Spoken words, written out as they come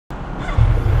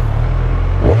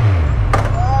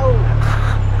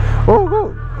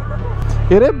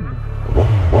Kirib.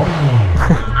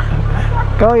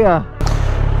 Kaya.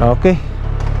 Okay.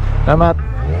 Salamat.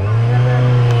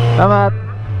 Salamat.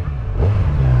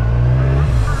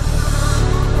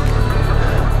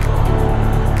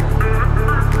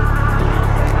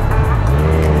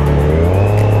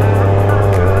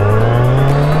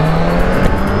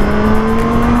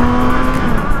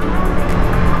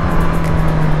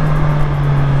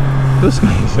 Those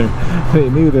guys are, they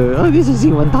knew oh, this is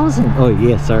Z1000. Oh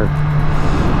yes sir.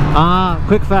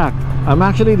 Quick fact, I'm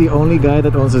actually the only guy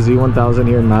that owns a Z1000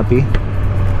 here in Mati,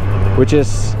 which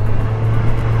is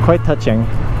quite touching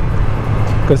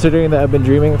considering that I've been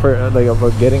dreaming for like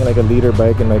about getting like a leader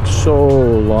bike in like so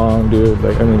long, dude.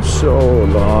 Like I mean so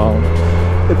long.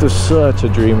 It was such a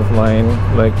dream of mine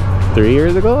like 3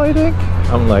 years ago, I think.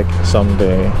 I'm like,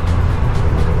 someday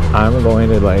I'm going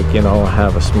to, like, you know,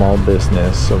 have a small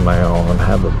business of my own,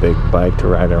 have a big bike to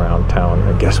ride around town,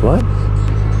 and guess what?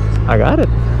 I got it.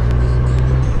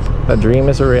 That dream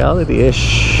is a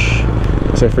reality-ish.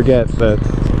 So I forget that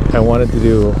I wanted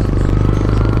to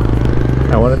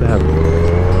have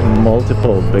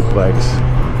multiple big bikes.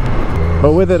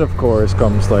 But with it, of course,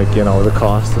 comes, like, you know, the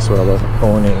cost as well of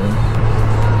owning.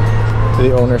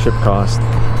 The ownership cost.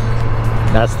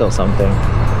 That's still something.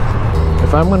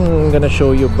 If I'm gonna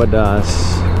show you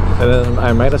Badass, then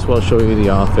I might as well show you the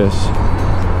office,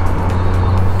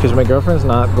 because my girlfriend's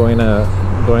not going to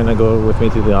go with me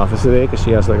to the office today because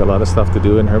she has like a lot of stuff to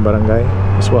do in her barangay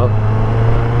as well.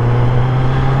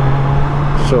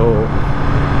 So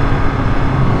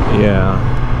yeah,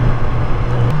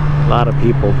 a lot of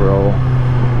people, bro.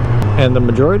 And the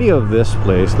majority of this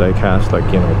place like has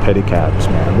like, you know, pedicabs,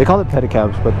 man. They call it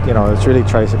pedicabs, but you know, it's really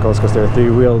tricycles because they're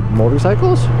three-wheeled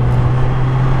motorcycles.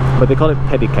 But they call it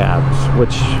pedicabs,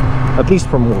 which, at least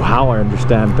from how I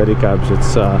understand pedicabs,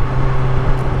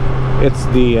 it's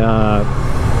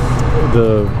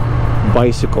the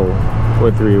bicycle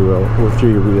with three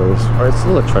wheels, or it's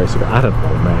still a tricycle. I don't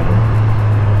know, man.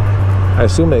 I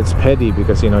assume that it's pedi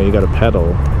because, you know, you got to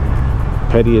pedal.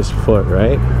 Pedi is foot,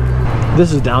 right?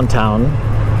 This is downtown.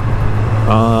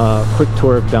 Quick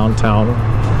tour of downtown.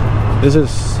 This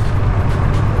is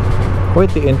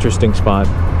quite the interesting spot.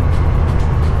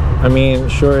 I mean,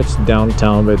 sure, it's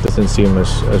downtown, but it doesn't seem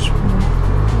as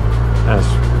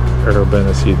urban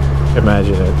as you'd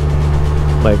imagine it.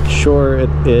 Like, sure, it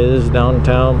is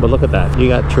downtown, but look at that. You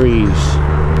got trees.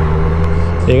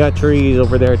 You got trees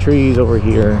over there, trees over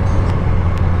here.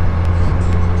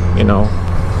 You know.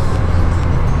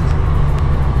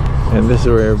 And this is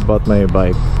where I bought my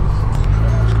bike.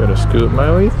 Just gotta scoot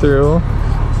my way through.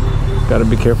 Gotta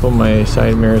be careful my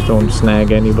side mirrors don't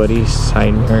snag anybody's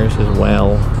side mirrors as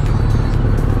well.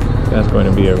 That's going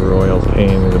to be a royal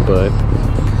pain in the butt.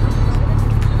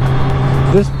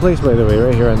 This place, by the way,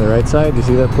 right here on the right side, you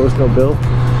see that post no bill?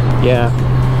 Yeah,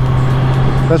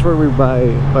 that's where we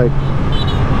buy, like,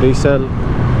 they sell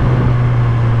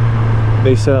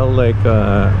like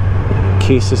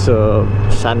cases of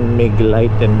San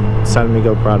Miguelite and San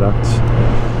Miguel products.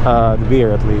 The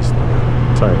beer at least.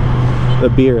 Sorry, the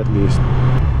beer at least.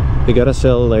 They gotta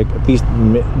sell like at least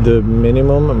the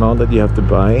minimum amount that you have to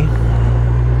buy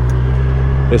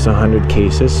is 100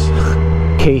 cases.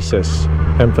 Cases,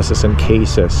 emphasis on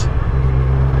cases,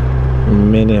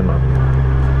 minimum.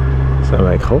 So I'm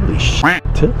like, holy shit.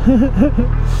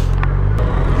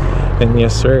 And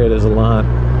yes sir, it is a lot.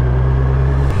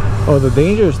 Oh, the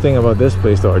dangerous thing about this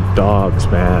place though are dogs,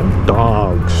 man.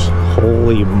 Dogs.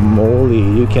 Holy moly,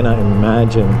 you cannot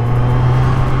imagine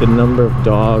the number of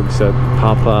dogs that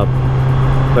pop up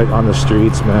like on the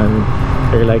streets, man.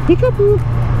 They're like, peekaboo,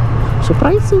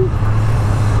 surprise you.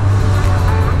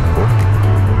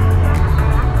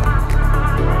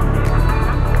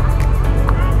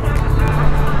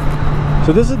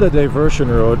 So this is the diversion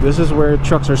road. This is where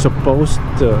trucks are supposed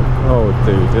to... Oh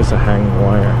dude, there's a hanging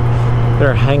wire. There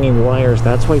are hanging wires.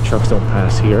 That's why trucks don't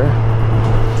pass here.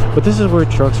 But this is where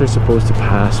trucks are supposed to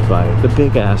pass by. The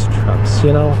big ass trucks,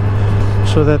 you know?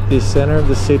 So that the center of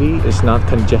the city is not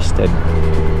congested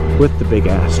with the big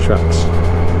ass trucks.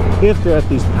 If they're at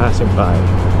least passing by.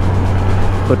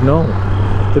 But no.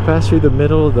 They pass through the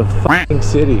middle of the fucking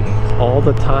city all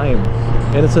the time.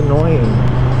 And it's annoying.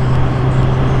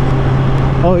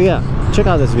 Oh yeah, check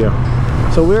out this view.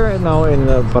 So we're right now in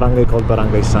a barangay called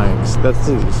Barangay Science. That's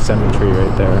the cemetery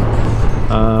right there.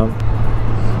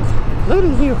 Look at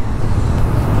this view.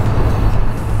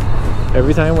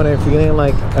 Every time when I'm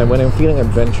feeling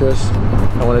adventurous,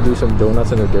 I want to do some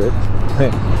donuts in the dirt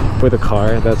with a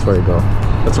car. That's where I go.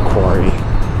 That's a quarry.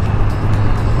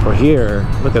 But here,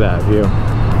 look at that view.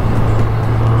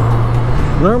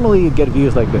 Normally you get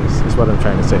views like this, is what I'm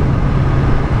trying to say.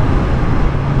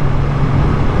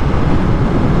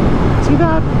 See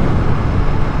that?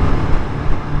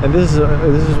 And this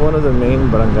is one of the main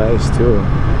barangays too.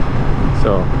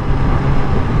 So,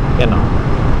 you know,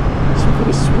 it's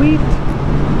pretty sweet.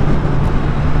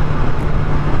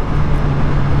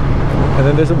 And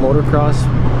then there's a motocross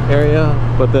area,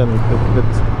 but then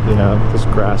it's, you know, there's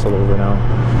grass all over now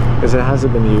because it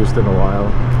hasn't been used in a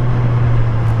while.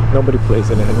 Nobody plays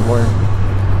in it anymore,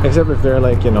 except if they're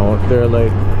like, you know, if they're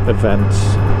like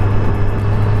events.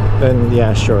 Then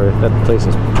yeah, sure, that place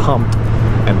is pumped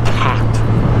and packed.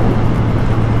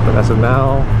 But as of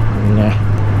now, nah.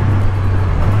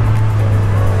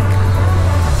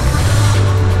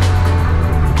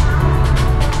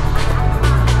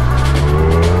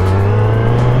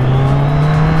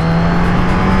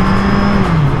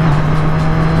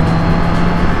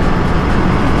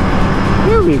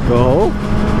 Here we go.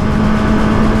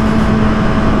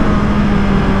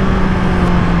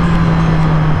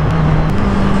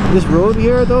 This road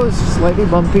here though is slightly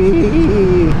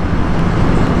bumpy.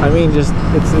 I mean, just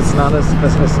it's not as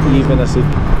even as you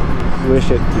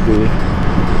wish it to be.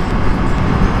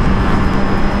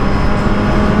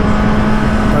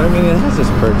 But I mean, it has its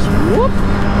perks. Whoop!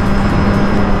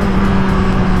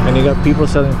 And you got people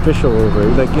selling fish all over.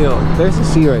 Like, you know, there's the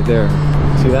sea right there.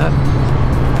 See that?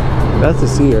 That's the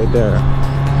sea right there.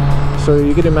 So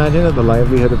you can imagine that the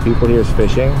livelihood of people here is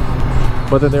fishing.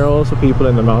 But then there are also people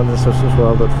in the mountains as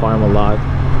well that farm a lot.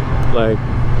 Like,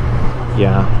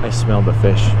 yeah, I smell the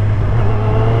fish.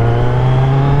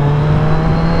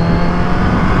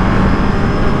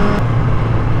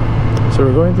 So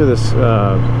we're going to this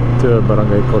to a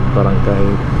barangay called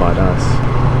Barangay Padas,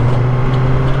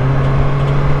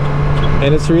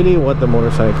 and it's really what the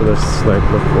motorcyclists like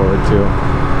look forward to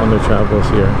on their travels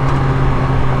here.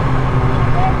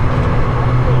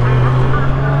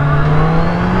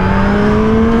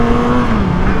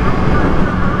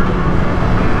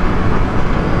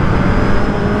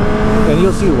 And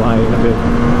you'll see why in a bit.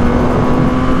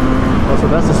 Also,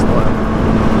 that's a storm.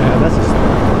 Yeah, that's a storm.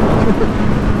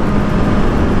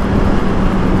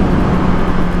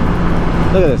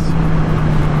 Look at this.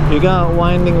 You got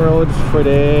winding roads for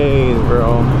days,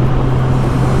 bro.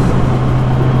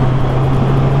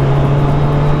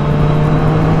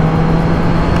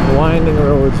 Winding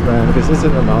roads, man, because this is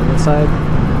the mountainside.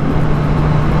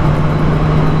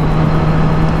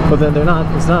 But then they're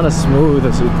not, it's not as smooth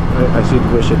as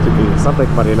you'd wish it to be. It's not like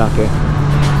Marilake.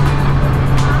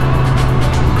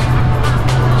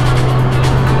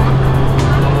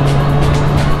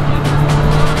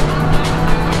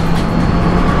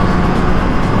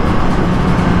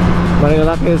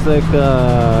 Marilake is like,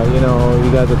 you know,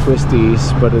 you got the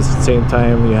twisties, but at the same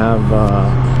time you have,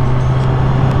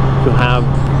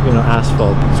 you know,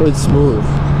 asphalt. So it's smooth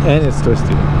and it's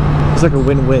twisty. It's like a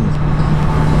win-win.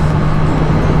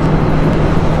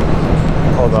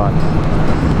 Hold on.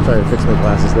 Sorry, fix my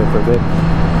glasses there for a bit.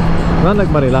 Not like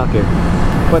Marilake,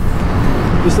 but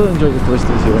you still enjoy the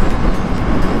twisties here.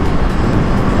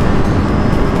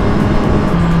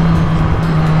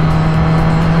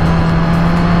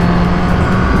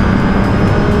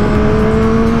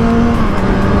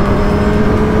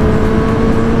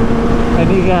 And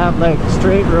you have like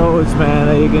straight roads, man,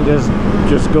 that you can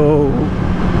just go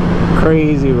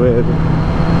crazy with.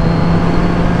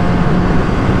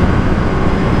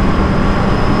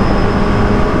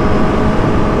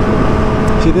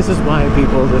 See, this is why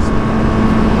people just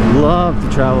love to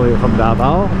travel here from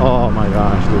Davao. Oh my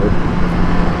gosh, dude.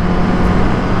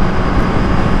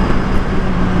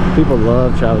 People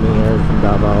love traveling here from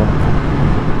Davao.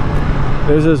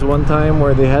 There's this one time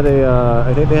where they had a,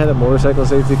 I think they had a motorcycle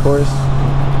safety course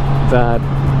that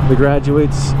the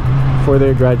graduates, for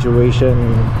their graduation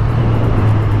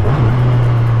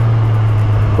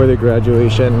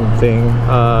thing,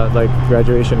 like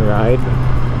graduation ride,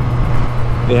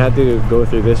 they had to go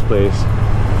through this place.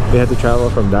 They had to travel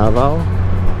from Davao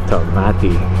to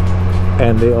Mati,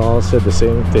 and they all said the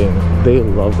same thing. They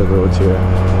love the roads here.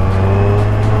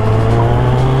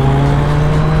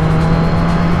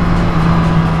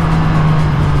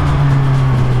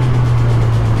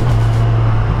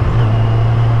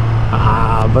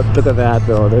 But look at that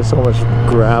though, there's so much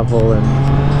gravel and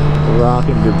rock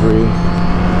and debris.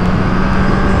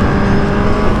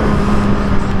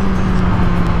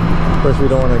 Of course, we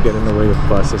don't want to get in the way of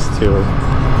buses too.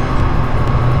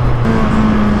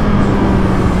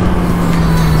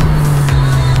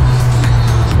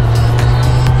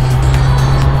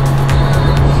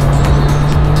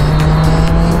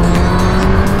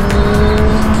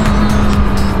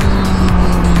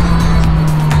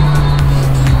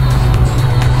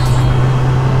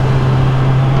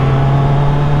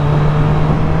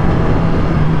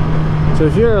 So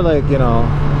if you're like, you know,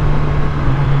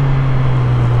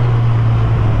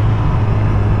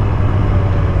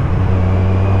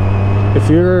 if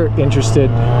you're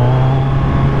interested,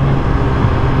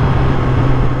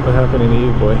 what happened to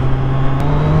you, boy?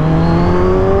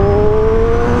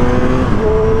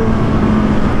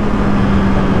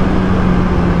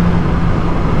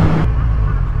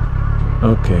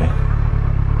 Okay.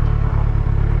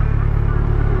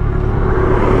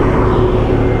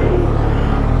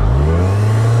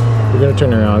 We're gonna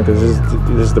turn around because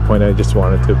this is the point I just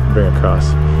wanted to bring across.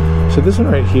 So this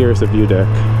one right here is the view deck,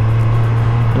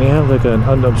 and you have like an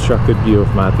unobstructed view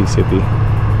of Mati City.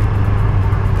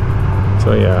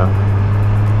 So yeah,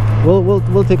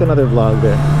 we'll take another vlog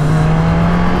there.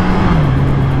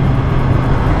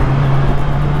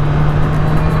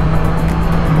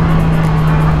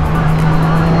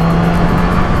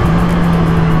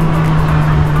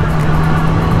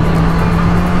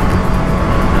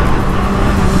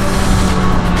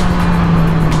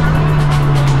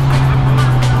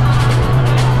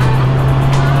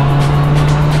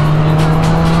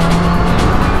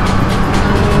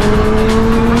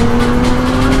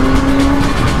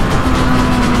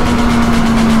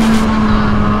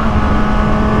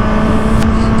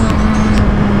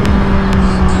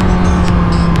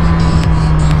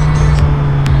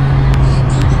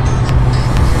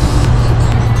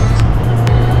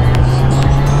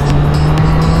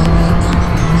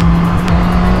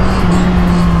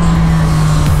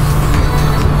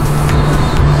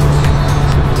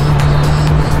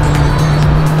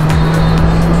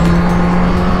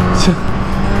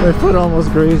 My foot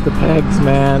almost grazed the pegs,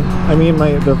 man. I mean,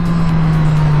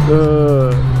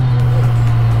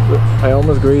 I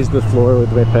almost grazed the floor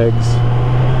with my pegs.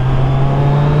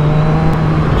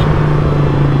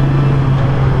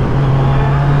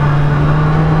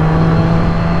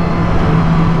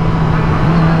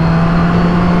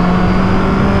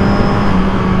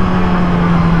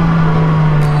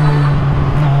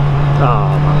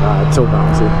 Oh my god, it's so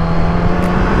bouncy.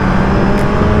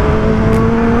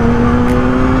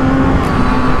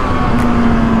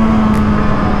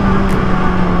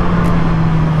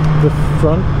 The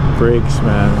front brakes,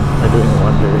 man, are doing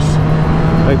wonders.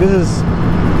 Like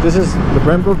this is the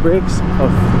Brembo brakes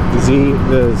of the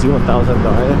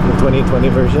Z1000i, the 2020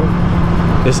 version,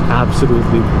 is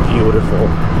absolutely beautiful.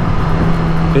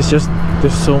 It's just,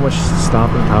 there's so much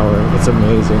stopping power. It's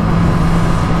amazing.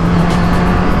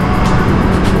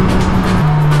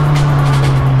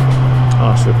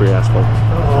 Oh, slippery asphalt.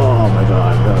 Oh my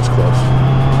god, that was close.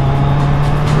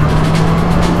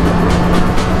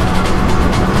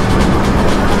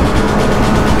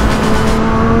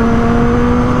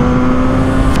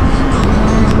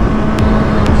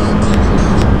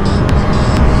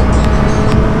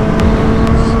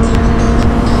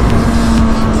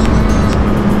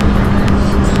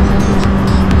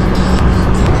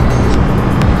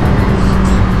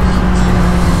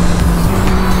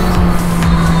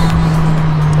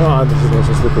 Oh, this is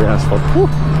also slippery asphalt. Whew.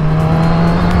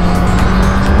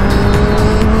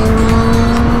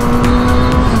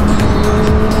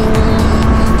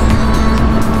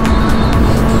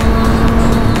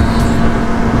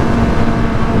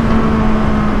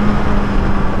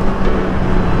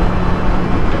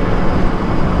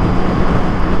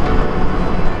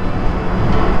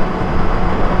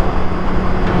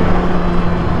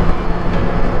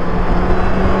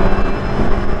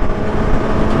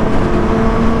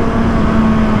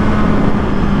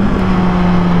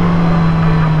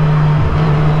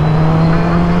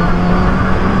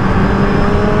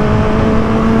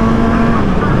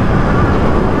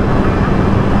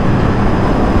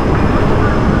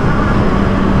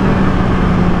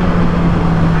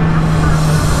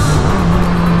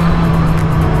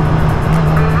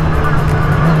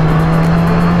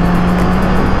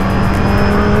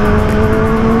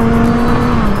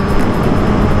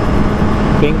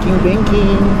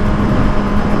 Banking.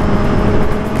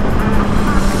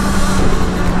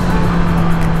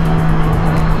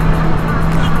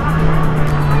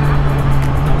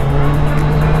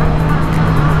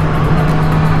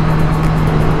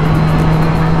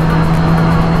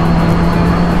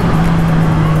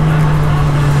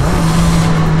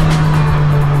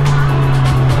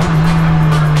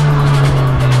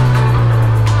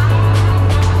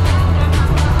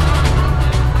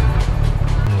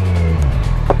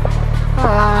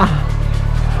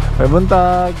 May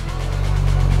buntag.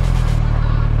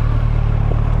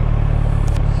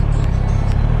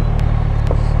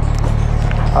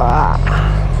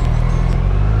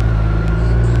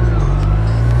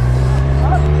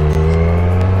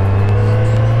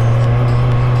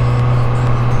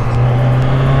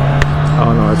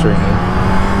 Oh no, it's raining.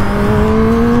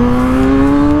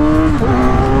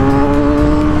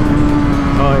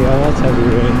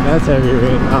 that's heavy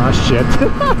rain. Ah, shit.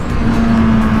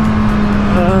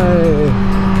 Ay.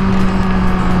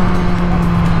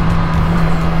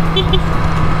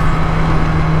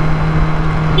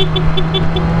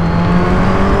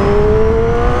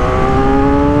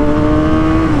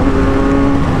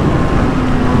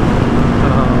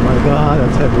 Oh my god,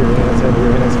 that's heavy rain, that's heavy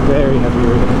rain, that's very heavy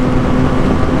rain.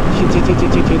 Shit, shit, shit,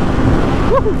 shit, shit, shit.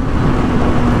 Woohoo!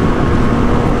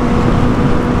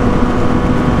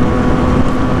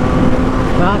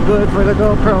 Not good for the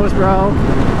GoPros, bro.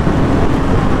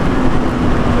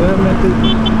 They're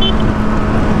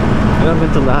not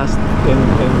meant to last in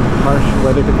harsh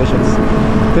weather conditions.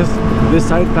 This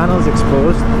side panel is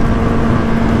exposed.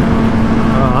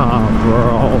 Ah,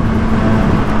 bro.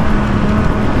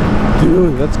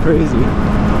 Dude, that's crazy.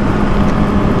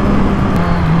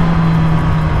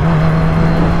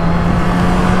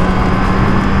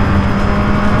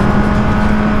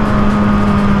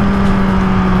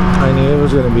 I knew it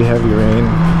was going to be heavy rain,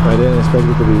 but I didn't expect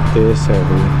it to be this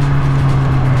heavy.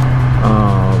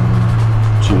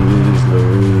 Jeez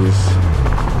Louise.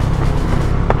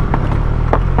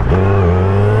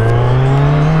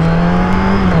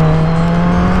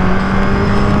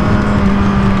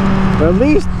 But at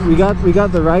least we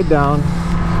got the ride down,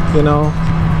 you know.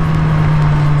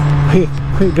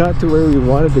 We got to where we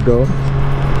wanted to go.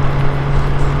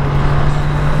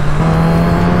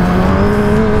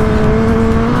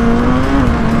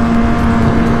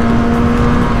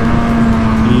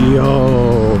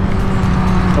 Yo.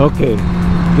 Okay,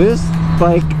 this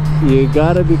bike, you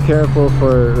gotta be careful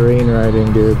for rain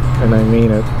riding, dude, and I mean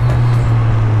it.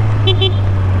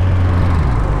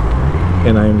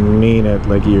 And I mean it,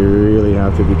 like you really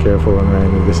have to be careful when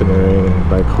riding this in the rain.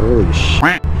 Like, holy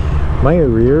shit. My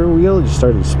rear wheel just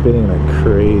started spinning like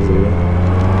crazy.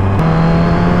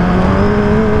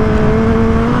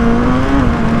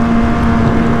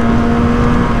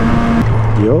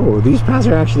 Yo, these pants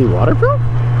are actually waterproof?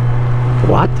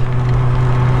 What?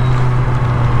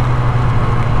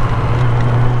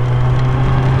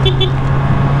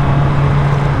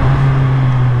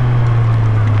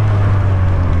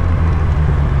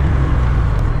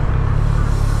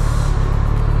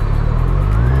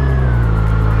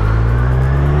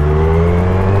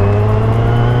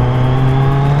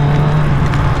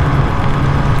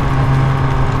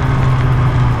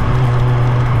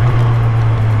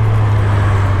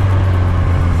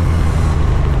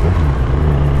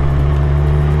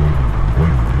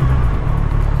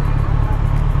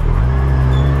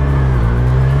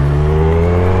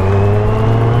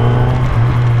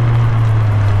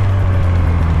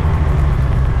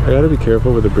 I gotta be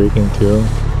careful with the braking too.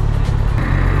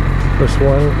 First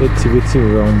one,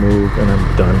 itsy wrong move and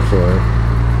I'm done for.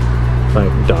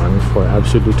 Like done for.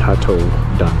 Absolute tato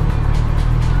done.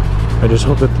 I just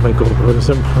hope that my GoPro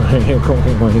doesn't break. Oh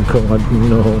my god,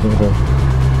 no.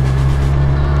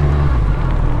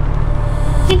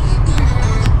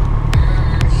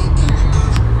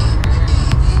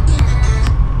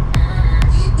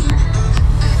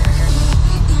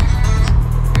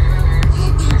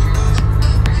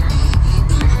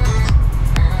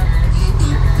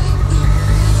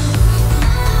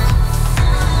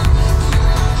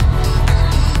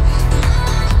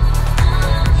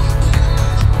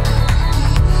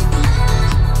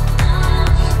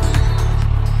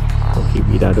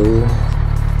 Dado.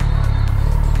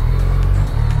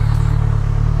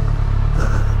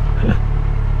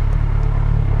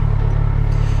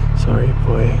 Sorry,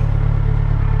 boy.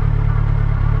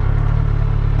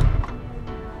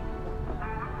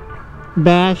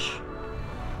 Bash.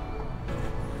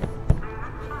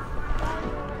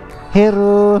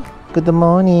 Hello. Good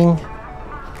morning.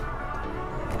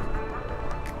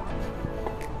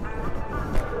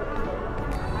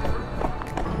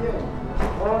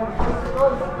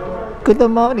 Good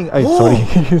morning. Ay, sorry.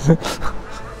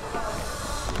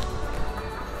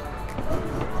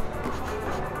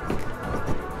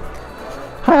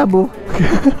 Hi, Abu.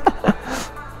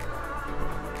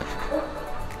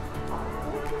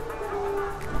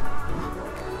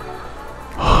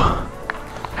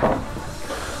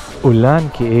 Ulan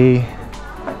ki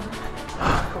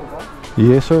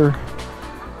Yes, sir.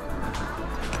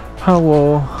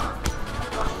 Hello.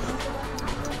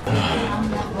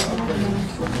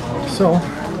 So,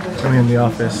 I'm in the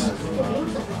office,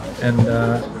 and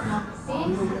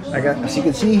I got, as you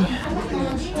can see, a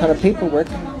ton of paperwork,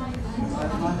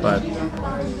 but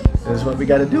this is what we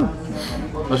gotta do.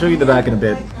 I'll show you the back in a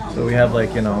bit. So we have,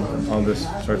 like, you know, all this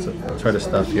sort of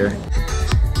stuff here.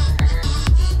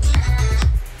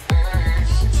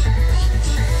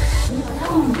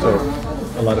 So,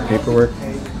 a lot of paperwork.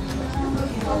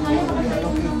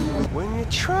 When you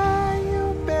try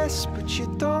best, but you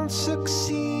don't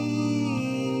succeed.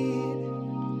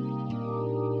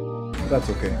 That's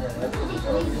okay.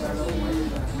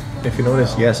 If you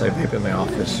notice, yes, I vape in my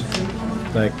office.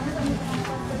 Like,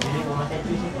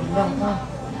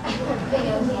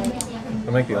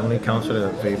 I'm like the only counselor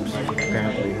that vapes,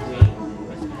 apparently.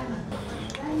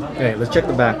 Okay, let's check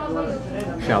the back,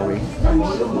 shall we?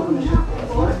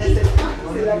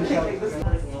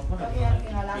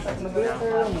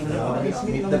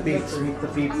 Meet the peeps, meet the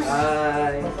peeps.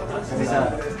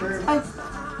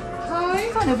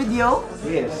 Hi, on a video?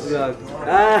 Yes.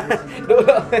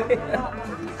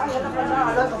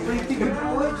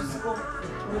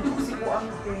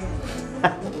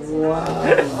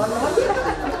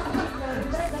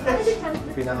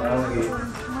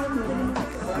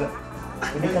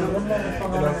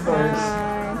 And of course,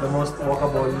 the most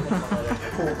walkable.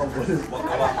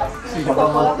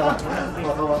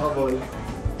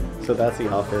 So that's the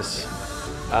office.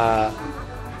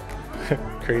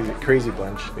 Crazy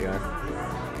bunch they are.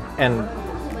 And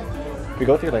we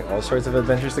go through like all sorts of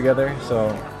adventures together, so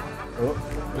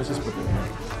let's just put it in here.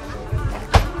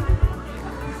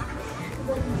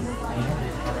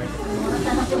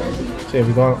 So yeah,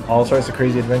 we go on all sorts of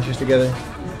crazy adventures together.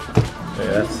 So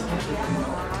yeah, that's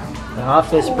my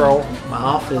office, bro. My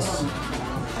office.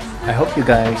 I hope you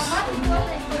guys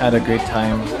had a great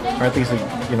time, or at least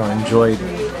enjoyed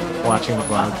watching the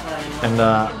vlog. And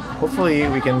hopefully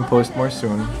we can post more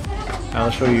soon.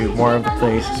 I'll show you more of the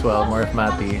place as well, more of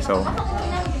Matty. So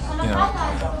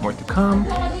more to come.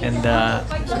 And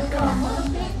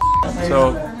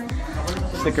so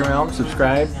stick around,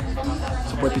 subscribe,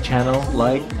 support the channel,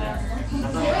 like.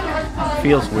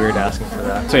 Feels weird asking for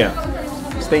that. So yeah,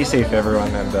 stay safe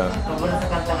everyone, and